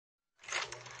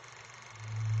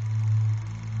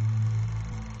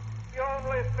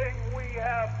thing we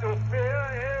have to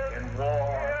fear is in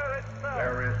war. fear itself.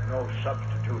 There is no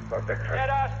substitute for victory. Let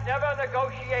us never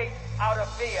negotiate out of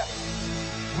fear.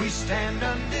 We stand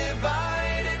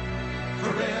undivided,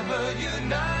 forever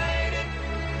united,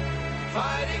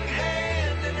 fighting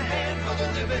hand in hand for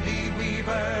the liberty we've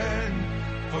earned,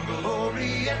 for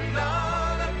glory and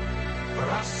honor, for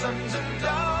our sons and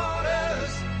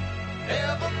daughters,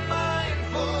 ever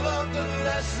mindful of the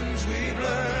lessons we've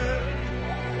learned.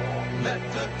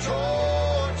 Let the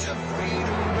torch of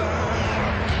freedom burn.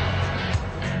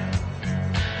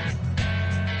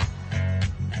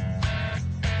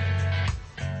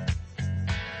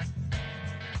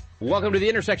 Welcome to the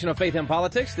intersection of faith and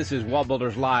politics. This is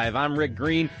WallBuilders Live. I'm Rick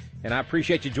Green, and I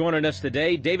appreciate you joining us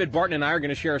today. David Barton and I are going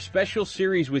to share a special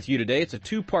series with you today. It's a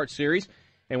two-part series,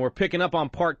 and we're picking up on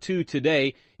part 2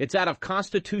 today. It's out of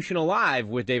Constitution Alive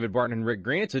with David Barton and Rick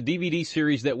Green. It's a DVD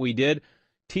series that we did,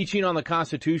 teaching on the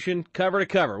Constitution cover to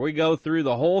cover. We go through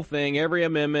the whole thing, every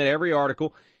amendment, every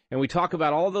article, and we talk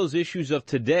about all those issues of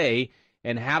today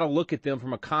and how to look at them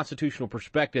from a constitutional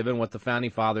perspective and what the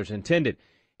Founding Fathers intended.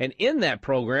 And in that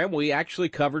program, we actually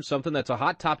covered something that's a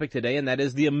hot topic today, and that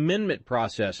is the amendment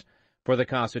process for the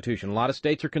Constitution. A lot of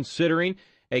states are considering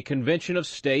a convention of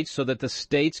states so that the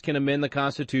states can amend the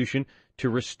Constitution to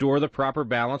restore the proper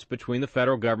balance between the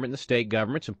federal government and the state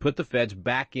governments and put the feds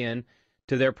back in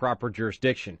to their proper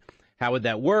jurisdiction. How would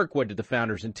that work? What did the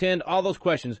founders intend? All those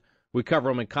questions, we cover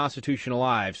them in Constitution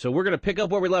Alive. So we're going to pick up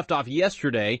where we left off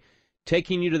yesterday,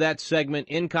 taking you to that segment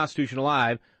in Constitution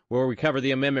Alive where we cover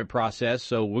the amendment process.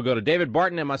 So we'll go to David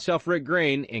Barton and myself, Rick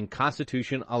Green, in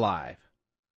Constitution Alive.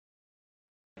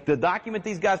 The document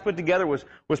these guys put together was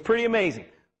pretty amazing,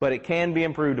 but it can be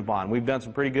improved upon. We've done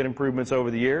some pretty good improvements over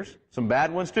the years. Some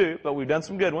bad ones too, but we've done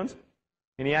some good ones.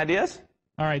 Any ideas?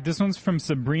 All right, this one's from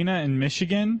Sabrina in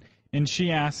Michigan, and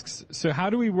she asks, so how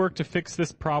do we work to fix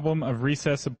this problem of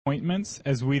recess appointments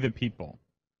as we the people?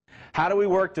 How do we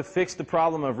work to fix the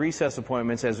problem of recess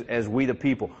appointments as we the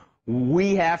people?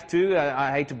 We have to,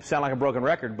 I hate to sound like a broken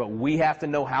record, but we have to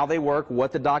know how they work,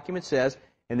 what the document says,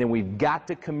 and then we've got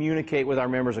to communicate with our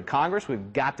members of Congress.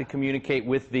 We've got to communicate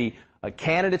with the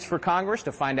candidates for Congress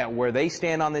to find out where they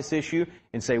stand on this issue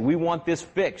and say, we want this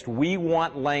fixed. We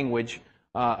want language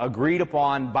agreed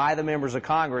upon by the members of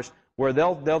Congress where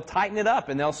they'll tighten it up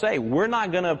and they'll say, we're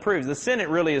not going to approve. The Senate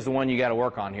really is the one you got to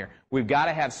work on here. We've got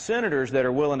to have senators that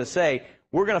are willing to say,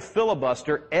 we're going to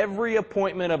filibuster every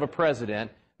appointment of a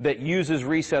president that uses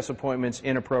recess appointments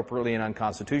inappropriately and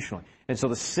unconstitutionally. And so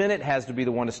the Senate has to be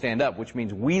the one to stand up, which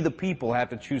means we the people have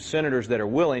to choose senators that are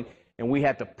willing, and we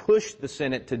have to push the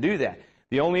Senate to do that.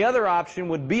 The only other option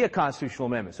would be a constitutional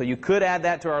amendment. So you could add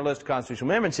that to our list of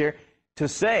constitutional amendments here to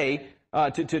say,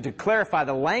 to clarify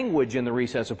the language in the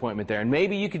recess appointment there. And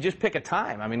maybe you could just pick a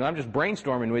time. I mean, I'm just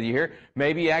brainstorming with you here.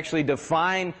 Maybe you actually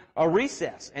define a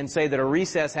recess and say that a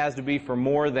recess has to be for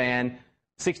more than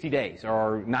 60 days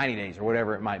or 90 days or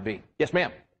whatever it might be. Yes,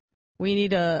 ma'am. We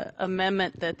need an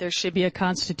amendment that there should be a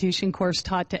Constitution course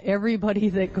taught to everybody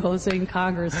that goes in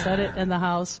Congress, Senate, and the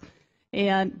House,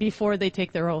 and before they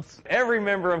take their oath. Every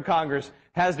member of Congress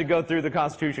has to go through the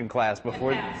Constitution class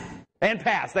before. And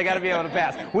pass. They got to be able to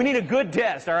pass. We need a good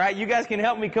test, all right? You guys can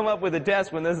help me come up with a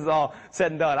test when this is all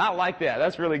said and done. I like that.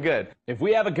 That's really good. If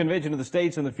we have a convention of the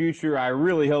states in the future, I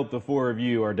really hope the 4 of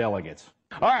you are delegates.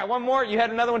 All right, one more. You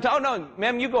had another one. Oh, no,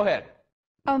 ma'am, you go ahead.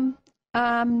 I'm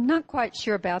not quite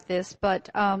sure about this, but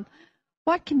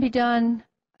what can be done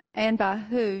and by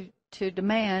who to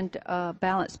demand a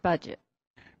balanced budget?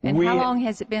 And how long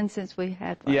has it been since we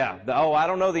had one? Yeah. I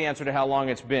don't know the answer to how long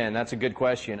it's been. That's a good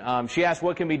question. She asked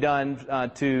what can be done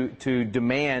to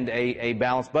demand a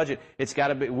balanced budget. It's got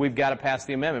to be. We've got to pass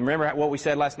the amendment. Remember what we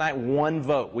said last night? One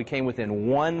vote. We came within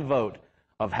one vote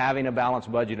of having a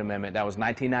balanced budget amendment. That was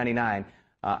 1999.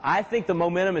 I think the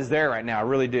momentum is there right now. I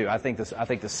really do. I think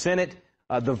the Senate,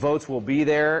 the votes will be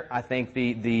there. I think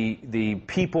the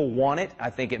people want it.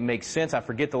 I think it makes sense. I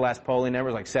forget the last polling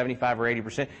numbers, like 75 or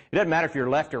 80%. It doesn't matter if you're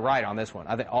left or right on this one.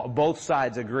 I think both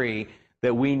sides agree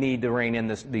that we need to rein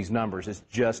in these numbers. It's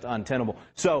just untenable.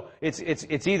 So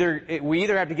we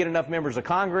either have to get enough members of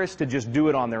Congress to just do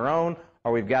it on their own,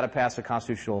 or we've got to pass a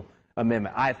constitutional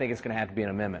amendment. I think it's going to have to be an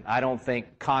amendment. I don't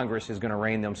think Congress is going to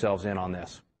rein themselves in on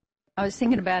this. I was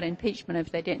thinking about impeachment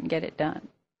if they didn't get it done.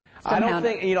 I don't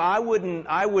think, I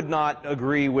would not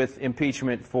agree with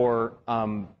impeachment for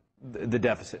the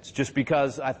deficits, just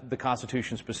because the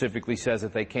Constitution specifically says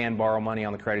that they can borrow money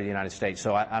on the credit of the United States.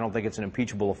 So I don't think it's an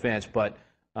impeachable offense, but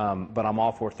I'm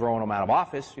all for throwing them out of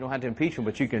office. You don't have to impeach them,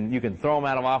 but you can throw them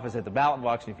out of office at the ballot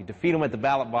box, and if you defeat them at the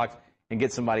ballot box and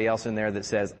get somebody else in there that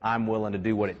says, I'm willing to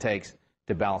do what it takes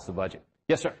to balance the budget.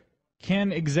 Yes, sir.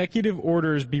 Can executive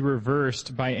orders be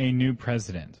reversed by a new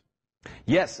president?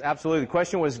 Yes, absolutely. The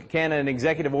question was, can an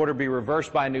executive order be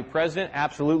reversed by a new president?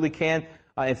 Absolutely can.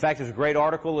 In fact, there's a great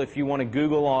article if you want to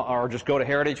Google or just go to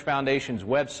Heritage Foundation's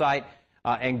website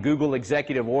and Google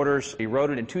executive orders. He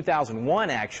wrote it in 2001,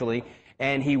 actually,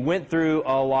 and he went through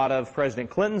a lot of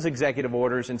President Clinton's executive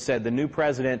orders and said the new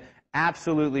president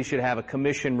absolutely should have a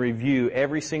commission review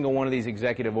every single one of these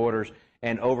executive orders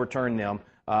and overturn them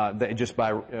just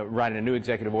by writing a new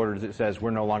executive order that says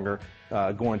we're no longer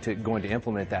going to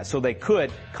implement that. So they could.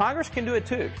 Congress can do it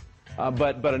too.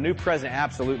 But a new president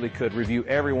absolutely could review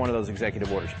every one of those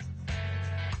executive orders.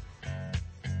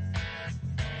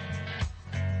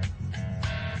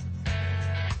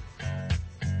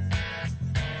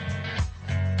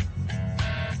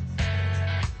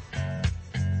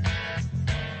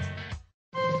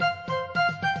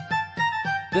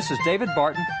 This is David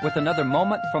Barton with another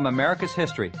moment from America's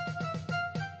history.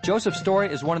 Joseph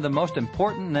Story is one of the most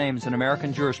important names in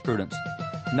American jurisprudence.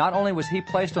 Not only was he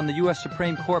placed on the U.S.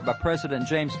 Supreme Court by President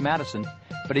James Madison,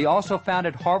 but he also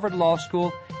founded Harvard Law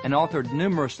School and authored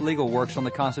numerous legal works on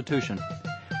the Constitution.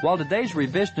 While today's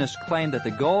revisionists claim that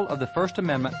the goal of the First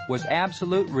Amendment was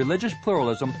absolute religious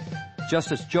pluralism,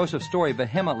 Justice Joseph Story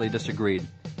vehemently disagreed.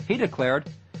 He declared,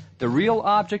 "The real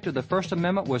object of the First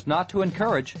Amendment was not to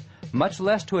encourage, much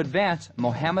less to advance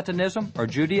Mohammedanism or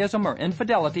Judaism or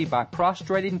infidelity by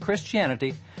prostrating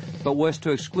Christianity, but was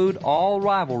to exclude all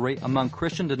rivalry among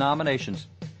Christian denominations."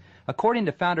 According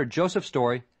to founder Joseph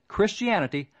Story,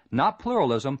 Christianity, not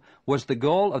pluralism, was the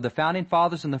goal of the Founding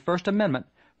Fathers in the First Amendment,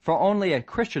 for only a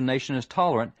Christian nation is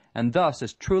tolerant and thus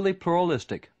is truly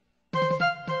pluralistic.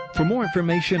 For more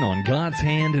information on God's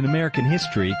hand in American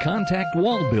history, contact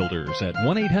WallBuilders at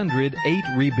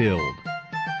 1-800-8-REBUILD.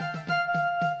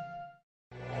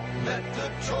 Let the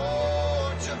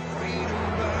torch of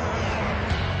freedom burn.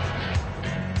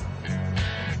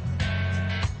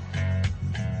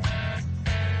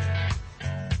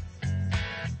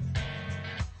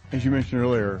 As you mentioned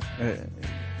earlier,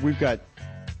 we've got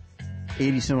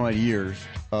 80-some-odd years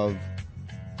of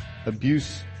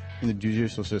abuse in the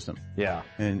judicial system. Yeah.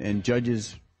 And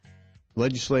judges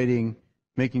legislating,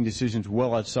 making decisions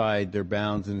well outside their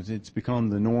bounds, and it's become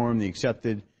the norm, the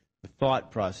accepted, the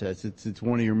thought process. It's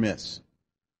one of your myths.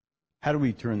 How do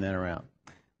we turn that around?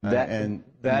 That's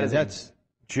a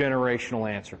generational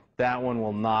answer. That one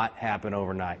will not happen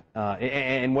overnight.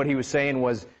 And what he was saying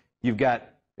was, you've got,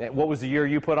 what was the year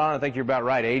you put on? I think you're about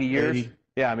right, 80 years? 80.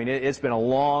 Yeah, I mean, it's been a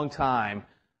long time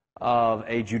of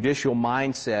a judicial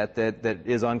mindset that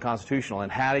is unconstitutional.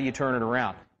 And how do you turn it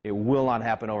around? It will not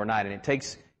happen overnight. And it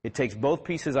takes both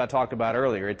pieces I talked about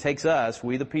earlier. It takes us,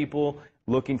 we the people,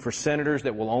 looking for senators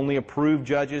that will only approve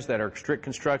judges that are strict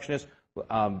constructionists,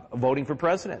 voting for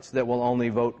presidents that will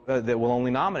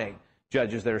only nominate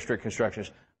judges that are strict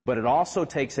constructionists. But it also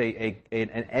takes an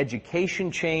education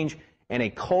change and a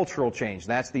cultural change.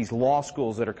 That's these law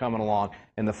schools that are coming along,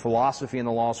 and the philosophy in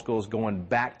the law schools going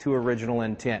back to original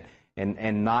intent,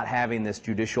 and not having this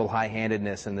judicial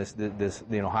high-handedness and this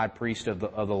high priest of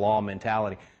the law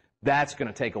mentality. That's going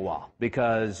to take a while,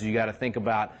 because you got to think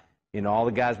about all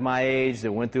the guys my age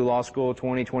that went through law school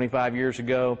 20, 25 years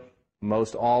ago.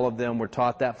 Most all of them were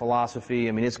taught that philosophy.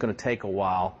 I mean, it's going to take a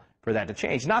while for that to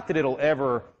change. Not that it'll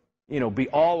ever be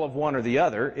all of one or the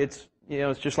other. It's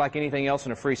just like anything else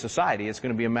in a free society. It's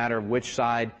going to be a matter of which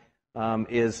side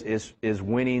is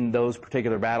winning those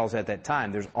particular battles at that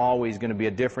time. There's always going to be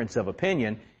a difference of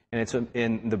opinion, and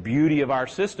the beauty of our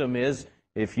system is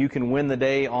if you can win the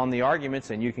day on the arguments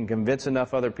and you can convince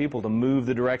enough other people to move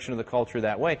the direction of the culture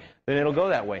that way, then it'll go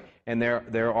that way. And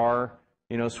there are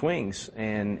swings,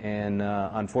 and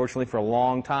unfortunately for a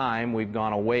long time we've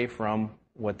gone away from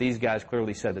what these guys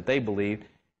clearly said that they believed.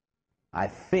 I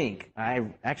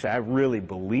really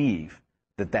believe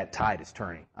that tide is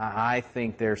turning. I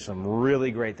think there's some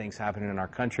really great things happening in our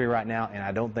country right now, and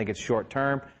I don't think it's short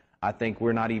term. I think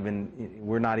we're not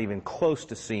even close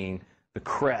to seeing the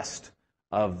crest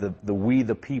of the we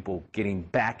the people getting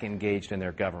back engaged in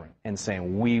their government and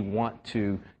saying we want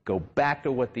to go back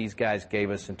to what these guys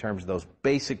gave us in terms of those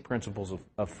basic principles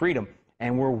of freedom,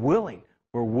 and we're willing.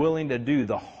 We're willing to do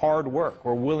the hard work.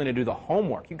 We're willing to do the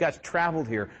homework. You guys traveled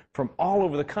here from all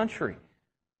over the country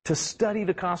to study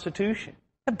the Constitution.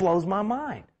 That blows my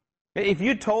mind. If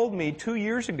you told me 2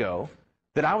 years ago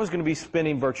that I was going to be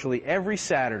spending virtually every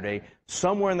Saturday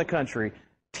somewhere in the country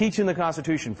teaching the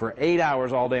Constitution for 8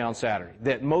 hours all day on Saturday,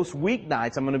 that most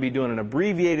weeknights I'm going to be doing an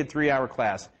abbreviated 3-hour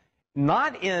class,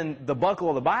 not in the buckle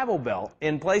of the Bible Belt,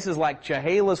 in places like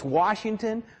Chehalis,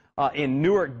 Washington, in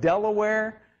Newark,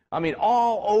 Delaware, I mean,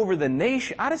 all over the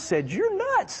nation, I'd have said, you're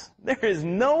nuts. nuts. There is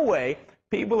no way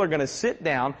people are going to sit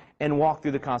down and walk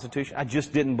through the Constitution. I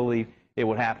just didn't believe it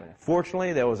would happen.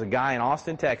 Fortunately, there was a guy in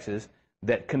Austin, Texas,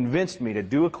 that convinced me to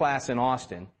do a class in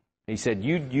Austin. He said,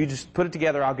 you just put it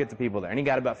together, I'll get the people there. And he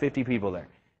got about 50 people there.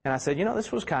 And I said, you know,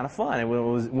 this was kind of fun.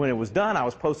 And when it was done, I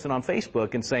was posting on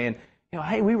Facebook and saying, you know,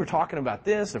 hey, we were talking about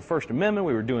this, the First Amendment,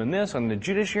 we were doing this on the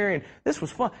judiciary, and this was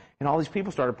fun. And all these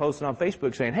people started posting on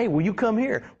Facebook saying, hey, will you come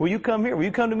here? Will you come here? Will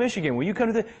you come to Michigan? Will you come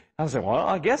to the... I was like, well,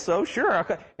 I guess so, sure.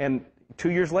 And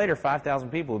 2 years later, 5,000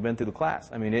 people have been through the class.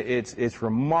 I mean, it's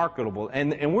remarkable.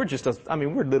 And we're just,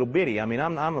 we're little bitty. I mean,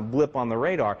 I'm a blip on the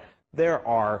radar. There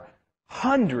are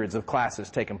hundreds of classes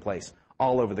taking place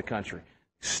all over the country,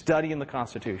 studying the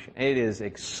Constitution. It is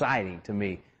exciting to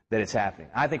me that it's happening.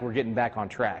 I think we're getting back on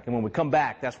track. And when we come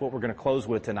back, that's what we're going to close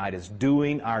with tonight, is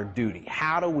doing our duty.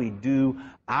 How do we do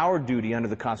our duty under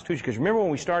the Constitution? Because remember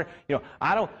when we started, you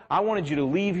know, I wanted you to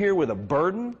leave here with a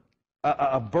burden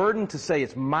to say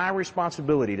it's my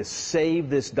responsibility to save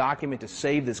this document, to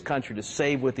save this country, to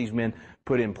save what these men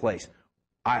put in place.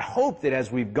 I hope that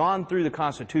as we've gone through the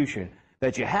Constitution,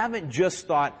 that you haven't just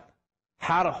thought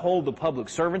how to hold the public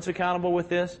servants accountable with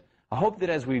this. I hope that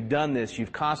as we've done this,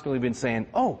 you've constantly been saying,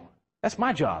 oh, that's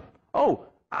my job. Oh,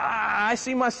 I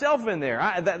see myself in there.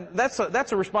 That's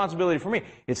a responsibility for me.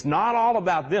 It's not all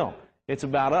about them. It's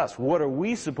about us. What are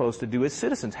we supposed to do as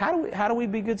citizens? How do we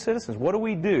be good citizens? What do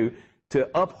we do to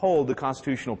uphold the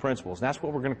constitutional principles? And that's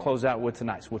what we're going to close out with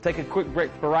tonight. So we'll take a quick break,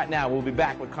 but right now we'll be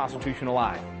back with Constitutional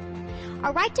Live.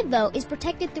 Our right to vote is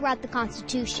protected throughout the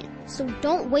Constitution, so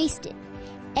don't waste it.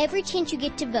 Every chance you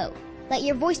get to vote, let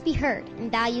your voice be heard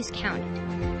and values counted.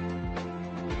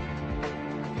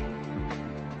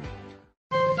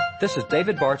 This is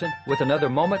David Barton with another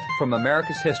moment from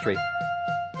America's history.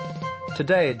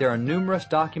 Today, there are numerous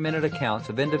documented accounts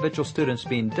of individual students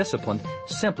being disciplined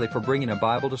simply for bringing a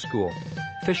Bible to school.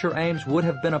 Fisher Ames would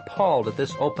have been appalled at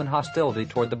this open hostility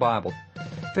toward the Bible.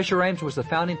 Fisher Ames was the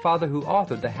founding father who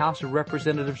authored the House of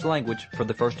Representatives language for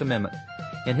the First Amendment.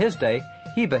 In his day,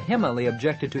 he vehemently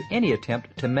objected to any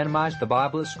attempt to minimize the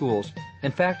Bible at schools.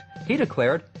 In fact, he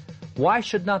declared, "Why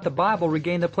should not the Bible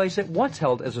regain the place it once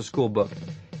held as a school book?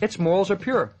 Its morals are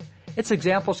pure, its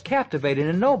examples captivating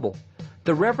and noble.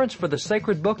 The reverence for the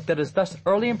sacred book that is thus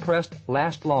early impressed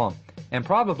lasts long, and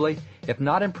probably, if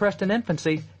not impressed in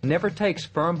infancy, never takes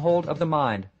firm hold of the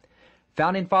mind."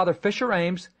 Founding Father Fisher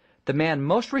Ames, the man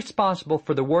most responsible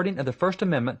for the wording of the First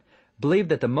Amendment, believed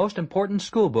that the most important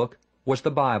school book was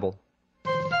the Bible.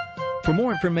 For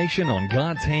more information on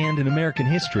God's hand in American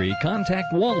history,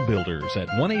 contact WallBuilders at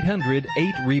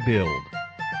 1-800-8REBUILD.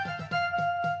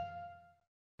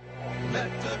 Let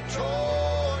the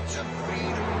torch of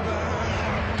freedom burn.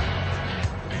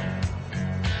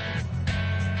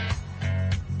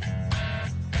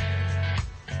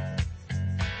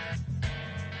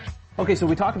 Okay, so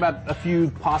we talked about a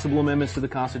few possible amendments to the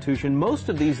Constitution. Most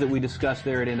of these that we discussed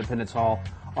there at Independence Hall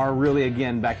are really,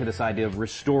 again, back to this idea of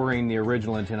restoring the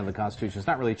original intent of the Constitution. It's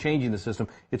not really changing the system.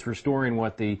 It's restoring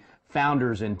what the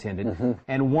founders intended. Mm-hmm.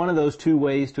 And one of those two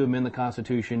ways to amend the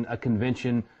Constitution, a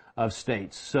convention of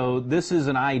states. So this is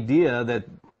an idea that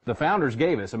the founders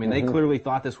gave us. I mean, they clearly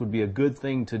thought this would be a good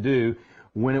thing to do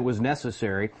when it was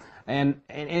necessary.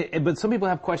 But some people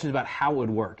have questions about how it would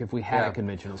work if we had a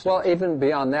convention of states. Well, even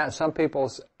beyond that, some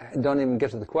people don't even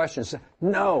get to the question. Say,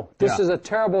 no, this is a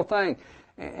terrible thing.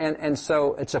 And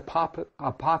so it's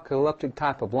apocalyptic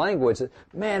type of language.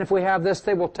 Man, if we have this,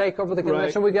 they will take over the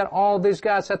convention. We got all these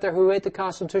guys out there who hate the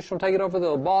Constitution, will take it over,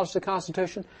 they'll abolish the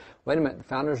Constitution. Wait a minute, the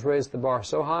founders raised the bar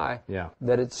so high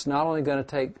that it's not only going to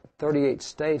take 38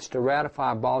 states to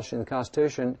ratify abolishing the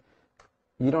Constitution.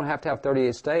 You don't have to have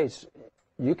 38 states.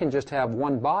 You can just have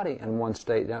one body in one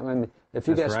state. I mean, if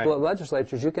you got split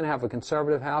legislatures, you can have a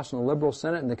conservative House and a liberal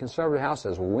Senate, and the conservative House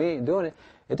says, well, we ain't doing it.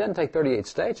 It doesn't take 38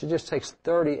 states. It just takes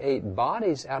 38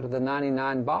 bodies out of the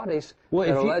 99 bodies that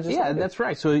are legislative. Yeah, that's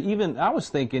right. So I was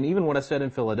thinking, even what I said in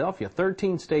Philadelphia,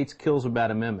 13 states kills a bad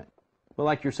amendment. But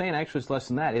like you're saying, actually it's less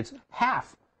than that. It's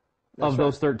half of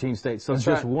those 13 states. So it's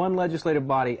just one legislative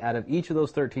body out of each of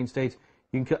those 13 states.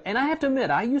 You can, and I have to admit,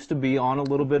 I used to be on a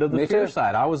little bit of the fear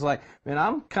side. I was like, man,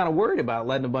 I'm kind of worried about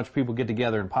letting a bunch of people get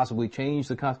together and possibly change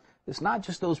the Constitution. It's not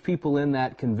just those people in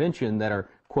that convention that are,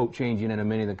 quote, changing and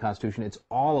amending the Constitution. It's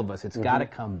all of us. It's got to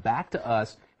come back to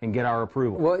us and get our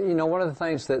approval. Well, you know, one of the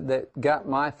things that got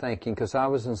my thinking, because I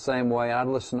was in the same way, I'd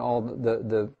listen to all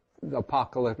the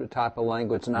apocalyptic type of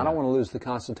language, and I don't want to lose the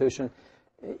Constitution.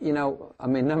 You know, I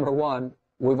mean, number one,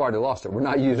 we've already lost it. We're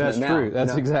not using it now. That's true.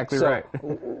 That's exactly right.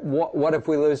 What if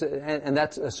we lose it? And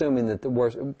that's assuming that the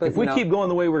worst. But if we keep going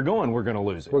the way we're going, we're going to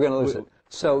lose it. We're going to lose it.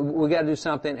 So we got to do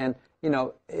something. And you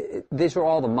know, these are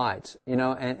all the mights, you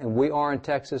know, and we are in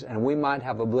Texas, and we might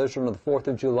have a blizzard on the 4th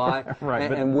of July,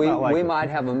 right, and we might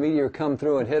have a meteor come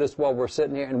through and hit us while we're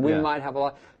sitting here, and we might have a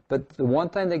lot. But the one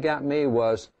thing that got me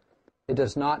was it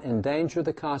does not endanger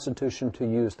the Constitution to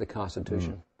use the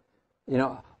Constitution. You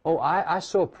know, I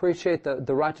so appreciate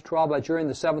the right to trial by jury in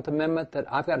the 7th Amendment that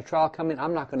I've got a trial coming.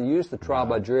 I'm not going to use the trial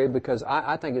by jury because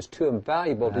I think it's too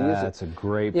invaluable to use it. That's a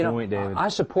great point, David. I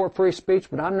support free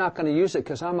speech, but I'm not going to use it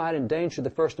because I might endanger the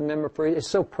First Amendment free. It's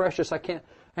so precious. I can't.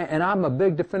 And I'm a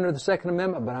big defender of the Second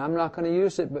Amendment, but I'm not going to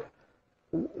use it. But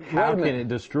how can it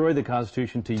destroy the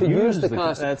Constitution to use the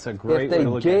Constitution? That's a great way to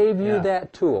look at it. If they gave you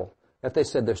that tool, if they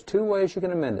said there's 2 ways you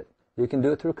can amend it, you can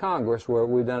do it through Congress, where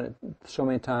we've done it so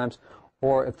many times,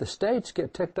 or if the states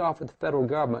get ticked off at the federal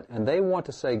government and they want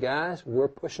to say, guys, we're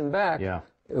pushing back,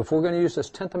 if we're going to use this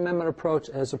 10th Amendment approach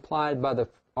as applied by the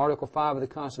Article 5 of the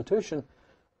Constitution,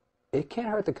 it can't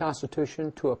hurt the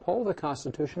Constitution to uphold the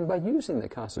Constitution by using the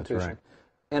Constitution. That's right.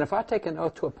 And if I take an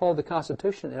oath to uphold the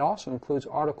Constitution, it also includes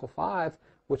Article 5,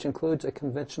 which includes a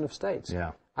convention of states.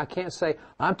 I can't say,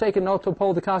 I'm taking an oath to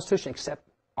uphold the Constitution, except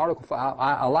Article 5.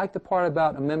 I like the part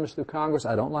about amendments through Congress.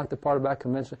 I don't like the part about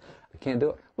convention. I can't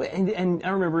do it. Well, and I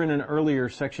remember in an earlier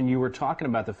section you were talking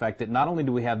about the fact that not only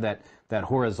do we have that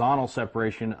horizontal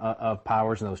separation of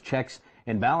powers and those checks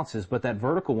and balances, but that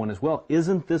vertical one as well.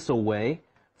 Isn't this a way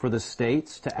for the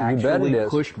states to actually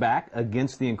push back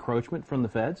against the encroachment from the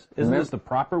feds? Isn't this the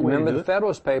proper way to do it? Remember the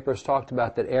Federalist Papers talked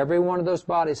about that every one of those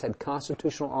bodies had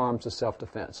constitutional arms of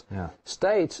self-defense.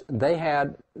 States, they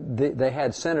had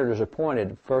senators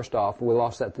appointed, first off. We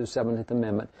lost that through the 17th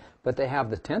Amendment. But they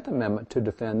have the 10th Amendment to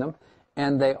defend them,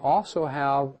 and they also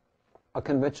have a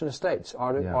convention of states,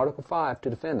 Article 5, to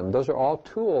defend them. Those are all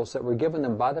tools that were given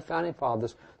them by the Founding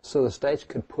Fathers so the states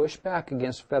could push back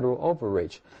against federal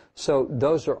overreach. So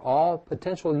those are all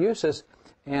potential uses,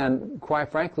 and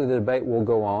quite frankly, the debate will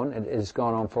go on. It's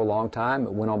gone on for a long time.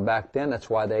 It went on back then. That's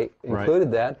why they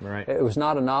included that. It was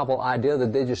not a novel idea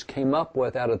that they just came up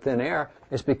with out of thin air.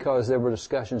 It's because there were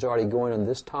discussions already going on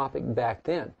this topic back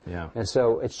then. And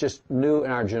so it's just new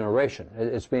in our generation.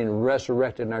 It's being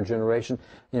resurrected in our generation.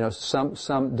 You know,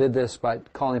 some did this by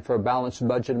calling for a balanced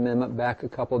budget amendment back a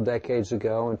couple of decades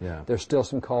ago, and there's still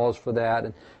some calls for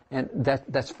that, and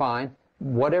that's fine.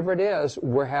 Whatever it is,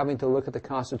 we're having to look at the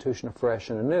Constitution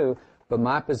afresh and anew. But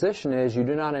my position is you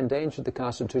do not endanger the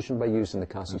Constitution by using the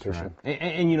Constitution.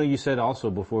 And you know, you said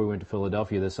also before we went to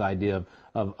Philadelphia this idea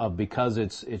of because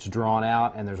it's drawn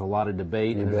out and there's a lot of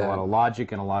debate and there's a lot of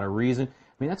logic and a lot of reason.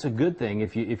 I mean, that's a good thing.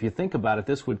 If you think about it,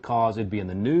 this would cause, it'd be in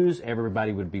the news,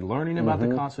 everybody would be learning about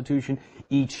the Constitution.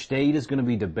 Each state is going to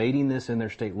be debating this in their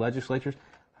state legislatures.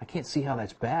 I can't see how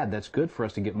that's bad. That's good for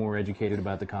us to get more educated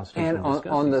about the Constitution. And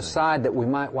on the side that we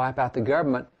might wipe out the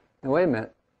government, and wait a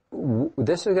minute,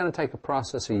 this is going to take a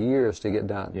process of years to get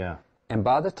done. And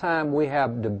by the time we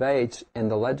have debates in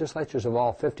the legislatures of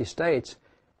all 50 states,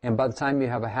 and by the time you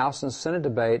have a House and Senate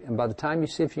debate, and by the time you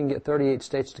see if you can get 38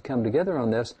 states to come together on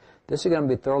this, this is going to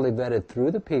be thoroughly vetted through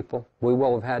the people. We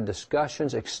will have had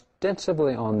discussions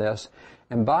extensively on this.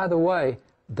 And by the way,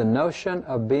 the notion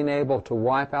of being able to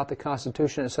wipe out the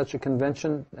Constitution at such a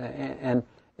convention, and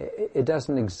it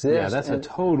doesn't exist. Yeah, that's a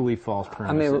totally false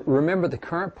premise. I mean, remember the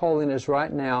current polling is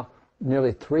right now,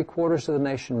 nearly 3/4 of the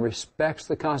nation respects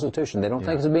the Constitution. They don't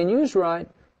think it's being used right,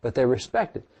 but they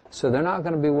respect it. So they're not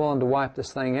going to be willing to wipe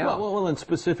this thing out. Well, and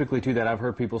specifically to that, I've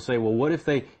heard people say, well, what if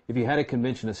you had a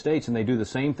convention of states and they do the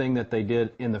same thing that they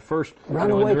did in the first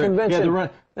runaway convention?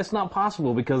 That's not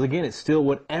possible because, again, it's still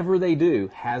whatever they do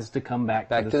has to come back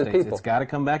to the states. People. It's got to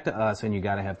come back to us, and you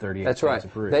got to have 38 That's states right.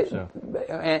 approved.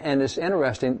 And it's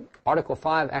interesting. Article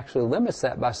 5 actually limits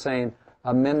that by saying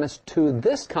amendments to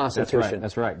this Constitution.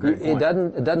 That's right. Great point.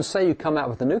 It doesn't say you come out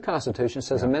with a new Constitution. It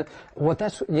says amend. Well,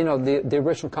 that's, you know, the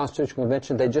original Constitutional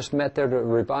Convention, they just met there to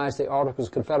revise the Articles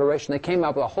of Confederation. They came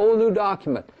out with a whole new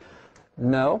document.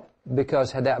 No,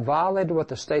 because had that violated what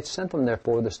the states sent them there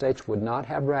for, the states would not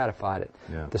have ratified it.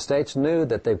 The states knew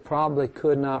that they probably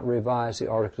could not revise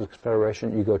the Articles of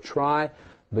Confederation. You go try,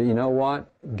 but you know what?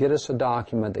 Get us a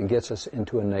document that gets us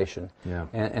into a nation.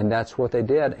 And that's what they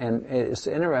did. And it's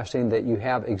interesting that you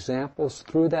have examples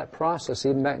through that process,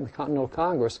 even back in the Continental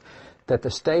Congress, that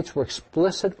the states were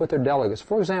explicit with their delegates.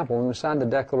 For example, when we signed the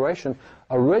Declaration,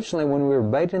 originally when we were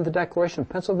debating the Declaration,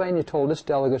 Pennsylvania told its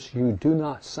delegates, you do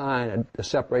not sign a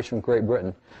separation from Great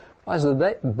Britain. As the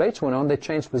debates went on, they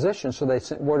changed positions, so they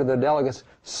sent word to their delegates,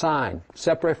 sign,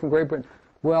 separate from Great Britain.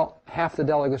 Well, half the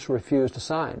delegates refused to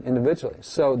sign individually.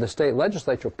 So the state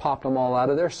legislature popped them all out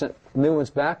of there, sent new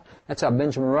ones back. That's how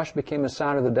Benjamin Rush became a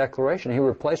signer of the Declaration. He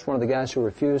replaced one of the guys who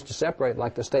refused to separate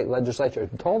like the state legislature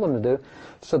told them to do.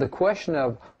 So the question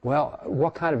of, well,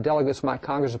 what kind of delegates might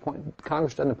Congress appoint?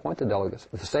 Congress doesn't appoint the delegates.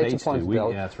 The states appoint the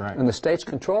delegates. Yeah, that's right. And the states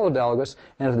control the delegates.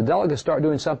 And if the delegates start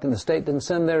doing something the state didn't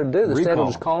send there to do, the state will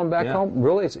just call them back home.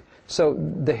 Really easy. So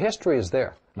the history is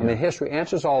there. I mean, history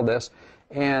answers all this.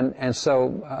 And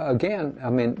so, again, I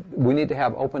mean, we need to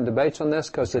have open debates on this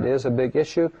because it is a big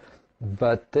issue.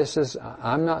 But this is,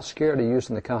 I'm not scared of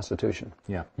using the Constitution.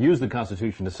 Yeah, use the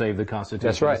Constitution to save the Constitution.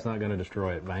 That's right. It's not going to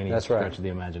destroy it by any That's stretch right. of the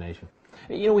imagination.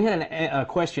 You know, we had a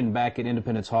question back at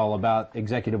Independence Hall about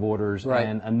executive orders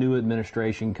and a new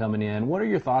administration coming in. What are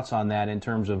your thoughts on that in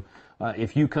terms of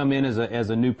if you come in as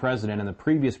a new president and the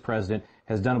previous president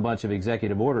has done a bunch of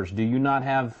executive orders, do you not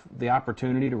have the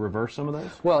opportunity to reverse some of those?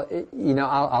 Well, you know,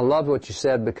 I love what you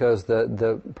said because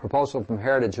the proposal from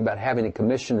Heritage about having a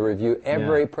commission to review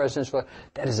every presidential,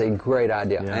 that is a great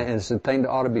idea, and it's a thing that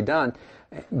ought to be done.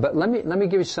 But let me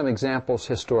give you some examples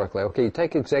historically. Okay, you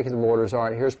take executive orders. All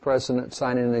right, here's president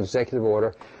signing an executive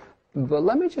order. But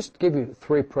let me just give you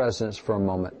 3 presidents for a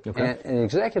moment. Okay. And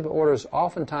executive orders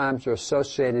oftentimes are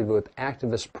associated with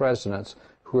activist presidents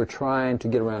who are trying to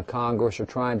get around Congress or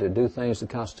trying to do things the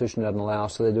Constitution doesn't allow,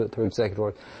 so they do it through executive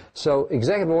orders. So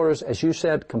executive orders, as you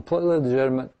said, completely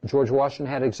legitimate. George Washington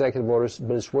had executive orders,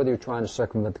 but it's whether you're trying to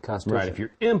circumvent the Constitution. Right, if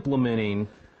you're implementing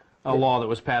a law that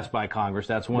was passed by Congress,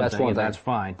 that's one thing, and that's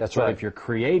fine. That's but right. if you're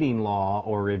creating law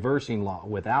or reversing law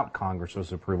without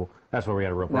Congress's approval, that's where we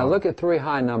had a real problem. Now look at 3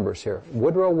 high numbers here.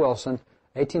 Woodrow Wilson,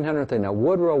 1800 thing. Now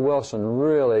Woodrow Wilson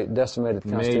really decimated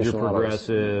the Constitution. Major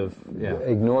progressive,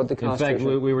 ignored the Constitution. In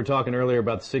fact, we were talking earlier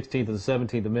about the 16th and the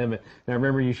 17th Amendment, and I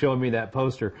remember you showing me that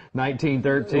poster,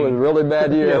 1913. It was a really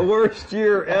bad year. Yeah, worst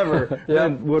year ever.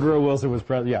 And Woodrow Wilson was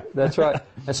president. Yeah. That's right.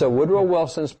 And so Woodrow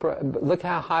Wilson's, look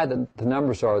how high the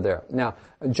numbers are there. Now,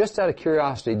 just out of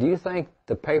curiosity, do you think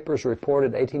the papers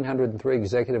reported 1,803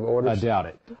 executive orders? I doubt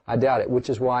it. I doubt it,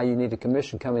 which is why you need a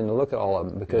commission coming to look at all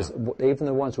of them, because even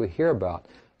the ones we hear about,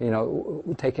 you know,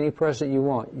 take any president you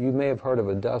want, you may have heard of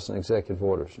a dozen executive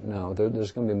orders. No,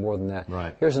 there's going to be more than that.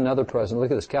 Right. Here's another president. Look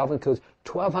at this, Calvin Coolidge,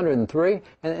 1,203,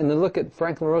 and then look at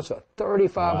Franklin Roosevelt,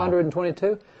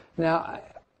 3,522. Now,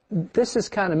 this is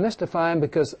kind of mystifying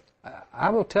because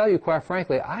I will tell you, quite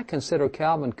frankly, I consider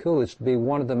Calvin Coolidge to be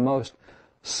one of the most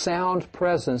sound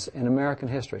presidents in American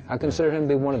history. I consider him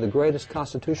to be one of the greatest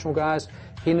constitutional guys.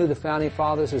 He knew the Founding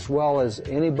Fathers as well as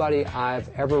anybody I've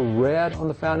ever read on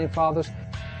the Founding Fathers.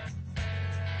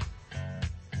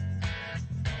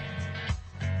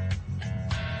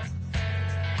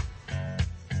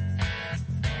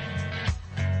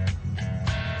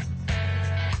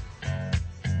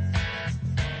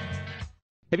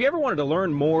 Have you ever wanted to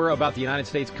learn more about the United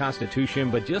States Constitution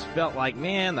but just felt like,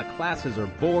 man, the classes are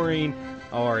boring,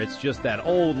 or it's just that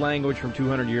old language from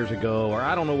 200 years ago, or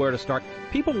I don't know where to start?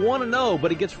 People want to know,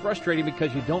 but it gets frustrating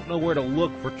because you don't know where to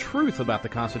look for truth about the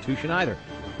Constitution either.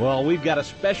 Well, we've got a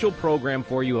special program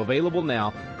for you available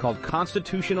now called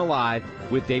Constitution Alive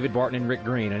with David Barton and Rick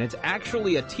Green, and it's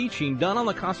actually a teaching done on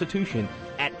the Constitution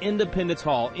at Independence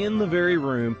Hall in the very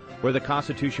room where the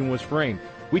Constitution was framed.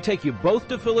 We take you both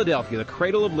to Philadelphia, the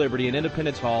cradle of liberty and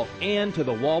Independence Hall, and to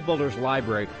the WallBuilders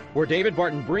Library, where David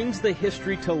Barton brings the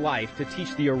history to life to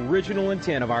teach the original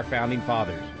intent of our Founding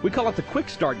Fathers. We call it the Quick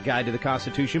Start Guide to the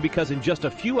Constitution because in just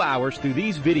a few hours through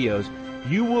these videos,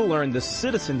 you will learn the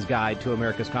Citizen's Guide to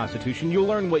America's Constitution. You'll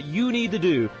learn what you need to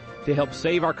do to help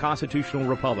save our constitutional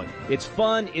republic. It's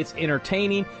fun, it's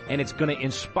entertaining, and it's going to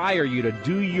inspire you to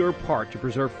do your part to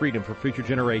preserve freedom for future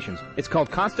generations. It's called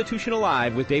Constitution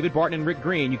Alive with David Barton and Rick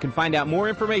Green. You can find out more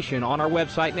information on our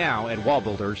website now at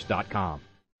wallbuilders.com.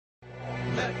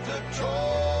 Let the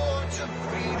torch of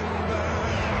freedom burn.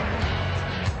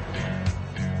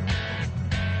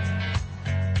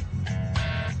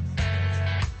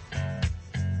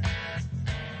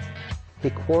 He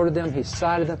quoted them, he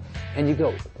cited them, and you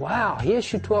go, wow, he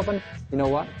issued 1,200. You know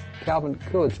what? Calvin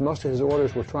Coolidge, most of his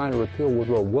orders were trying to repeal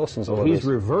Woodrow Wilson's orders. He's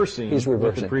reversing. He's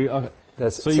reversing.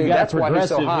 So you've got a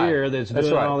progressive here that's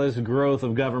doing right. all this growth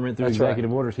of government through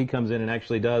executive orders. He comes in and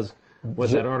actually does what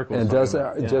that article is talking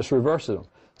about. And just reverses them.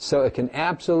 So it can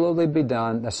absolutely be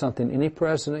done. That's something any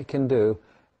president can do.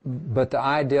 But the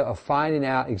idea of finding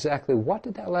out exactly what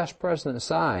did that last president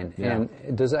sign, and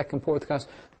does that comport with the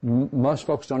Constitution? Most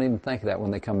folks don't even think of that when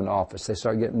they come into office. They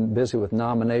start getting busy with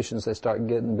nominations. They start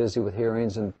getting busy with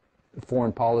hearings and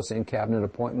foreign policy and cabinet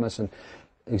appointments, and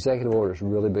executive orders,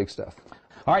 really big stuff.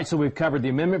 All right, so we've covered the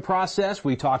amendment process.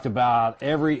 We talked about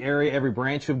every area, every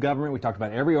branch of government. We talked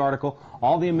about every article,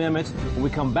 all the amendments. When we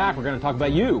come back, we're going to talk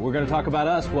about you. We're going to talk about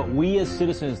us, what we as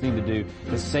citizens need to do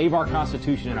to save our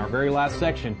Constitution in our very last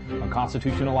section on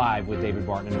Constitution Alive with David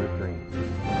Barton and Rick Green.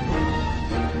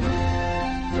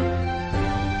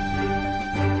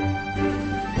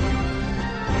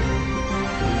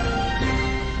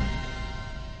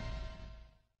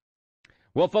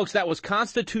 Well, folks, that was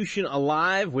Constitution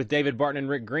Alive with David Barton and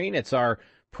Rick Green. It's our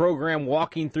program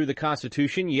walking through the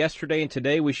Constitution. Yesterday and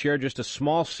today we shared just a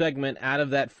small segment out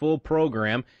of that full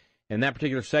program, and that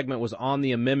particular segment was on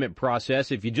the amendment process.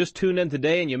 If you just tuned in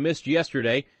today and you missed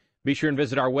yesterday, be sure and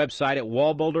visit our website at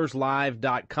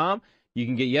wallbuilderslive.com. You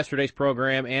can get yesterday's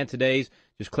program and today's.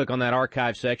 Just click on that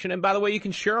archive section. And by the way, you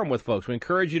can share them with folks. We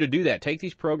encourage you to do that. Take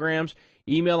these programs,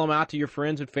 email them out to your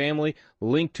friends and family,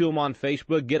 link to them on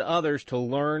Facebook, get others to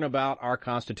learn about our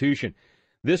Constitution.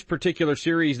 This particular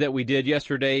series that we did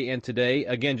yesterday and today,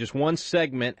 again, just one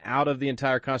segment out of the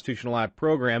entire Constitution Alive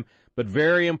program, but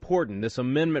very important, this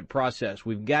amendment process.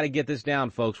 We've got to get this down,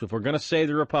 folks. If we're going to save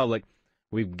the Republic,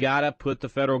 we've got to put the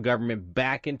federal government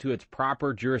back into its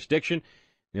proper jurisdiction.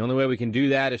 The only way we can do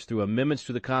that is through amendments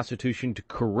to the Constitution to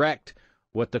correct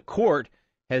what the court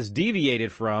has deviated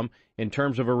from in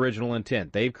terms of original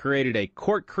intent. They've created a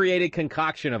court-created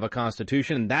concoction of a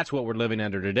Constitution, and that's what we're living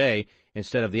under today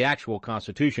instead of the actual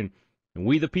Constitution. And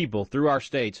we, the people, through our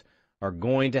states, are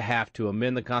going to have to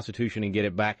amend the Constitution and get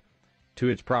it back to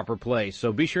its proper place.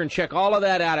 So be sure and check all of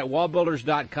that out at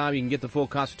wallbuilders.com. You can get the full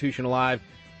Constitution Alive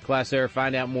class there,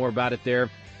 find out more about it there.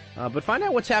 But find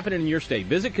out what's happening in your state.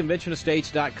 Visit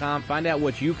conventionofstates.com. Find out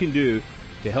what you can do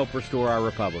to help restore our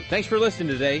republic. Thanks for listening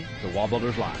today to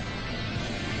WallBuilders Live.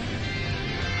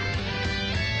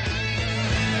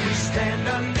 We stand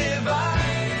undivided.